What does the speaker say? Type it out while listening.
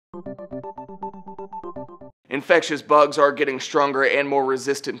Infectious bugs are getting stronger and more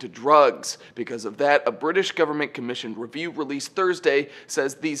resistant to drugs. Because of that, a British government-commissioned review released Thursday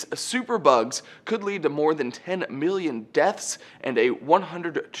says these superbugs could lead to more than 10 million deaths and a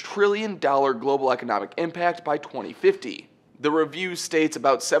 $100 trillion global economic impact by 2050. The review states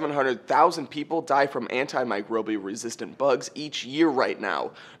about 700,000 people die from antimicrobial resistant bugs each year right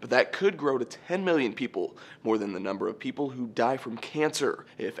now, but that could grow to 10 million people, more than the number of people who die from cancer,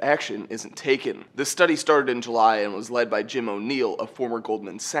 if action isn't taken. The study started in July and was led by Jim O'Neill, a former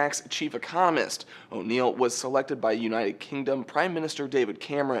Goldman Sachs chief economist. O'Neill was selected by United Kingdom Prime Minister David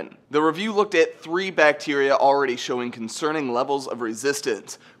Cameron. The review looked at 3 bacteria already showing concerning levels of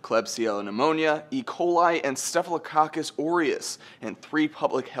resistance: Klebsiella pneumonia, E. coli, and Staphylococcus aureus, and 3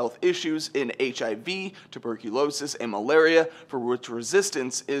 public health issues in HIV, tuberculosis, and malaria, for which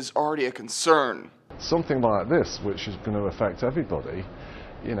resistance is already a concern. Something like this, which is going to affect everybody,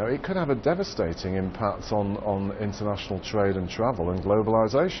 it could have a devastating impact on international trade and travel and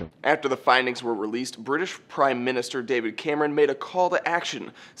globalization. After the findings were released, British Prime Minister David Cameron made a call to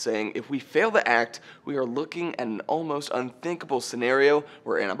action, saying if we fail to act, we are looking at an almost unthinkable scenario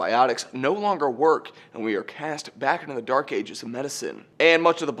where antibiotics no longer work and we are cast back into the dark ages of medicine. And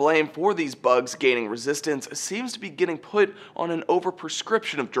much of the blame for these bugs gaining resistance seems to be getting put on an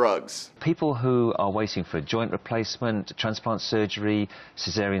overprescription of drugs. People who are waiting for joint replacement, transplant surgery,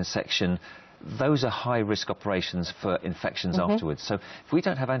 cesarean section, those are high-risk operations for infections afterwards. So if we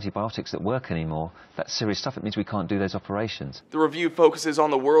don't have antibiotics that work anymore, that's serious stuff. It means we can't do those operations. The review focuses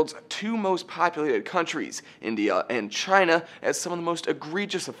on the world's 2 most populated countries, India and China, as some of the most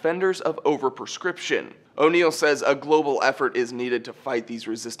egregious offenders of overprescription. O'Neill says a global effort is needed to fight these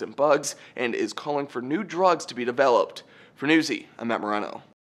resistant bugs and is calling for new drugs to be developed. For Newsy, I'm Matt Moreno.